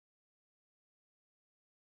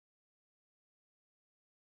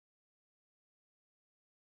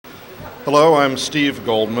Hello, I'm Steve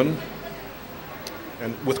Goldman,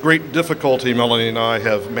 and with great difficulty, Melanie and I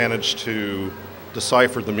have managed to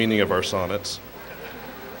decipher the meaning of our sonnets.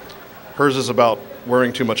 Hers is about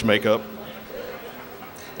wearing too much makeup,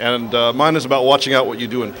 and mine is about watching out what you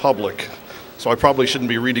do in public, so I probably shouldn't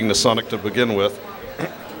be reading the sonnet to begin with,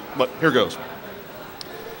 but here goes.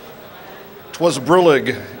 'Twas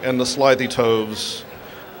brillig and the slithy toves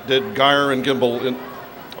did gyre and gimble in...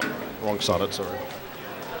 Oh, wrong sonnet, sorry.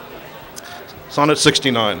 Sonnet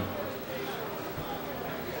 69.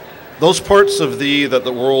 Those parts of thee that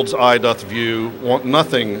the world's eye doth view want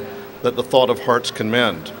nothing that the thought of hearts can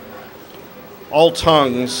mend. All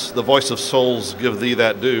tongues, the voice of souls, give thee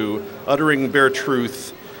that due, uttering bare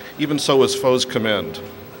truth, even so as foes commend.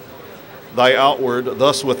 Thy outward,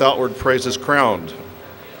 thus with outward praise is crowned.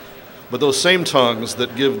 But those same tongues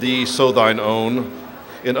that give thee so thine own,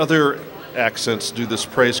 in other accents do this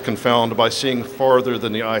praise confound by seeing farther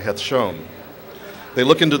than the eye hath shown. They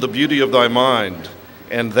look into the beauty of thy mind,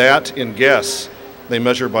 and that in guess they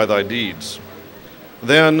measure by thy deeds.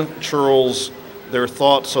 Then churls their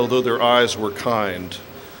thoughts, although their eyes were kind,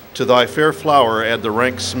 to thy fair flower add the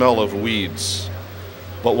rank smell of weeds.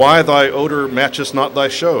 But why thy odor matches not thy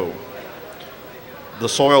show? The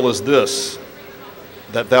soil is this,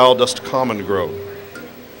 that thou dost common grow.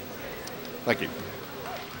 Thank you.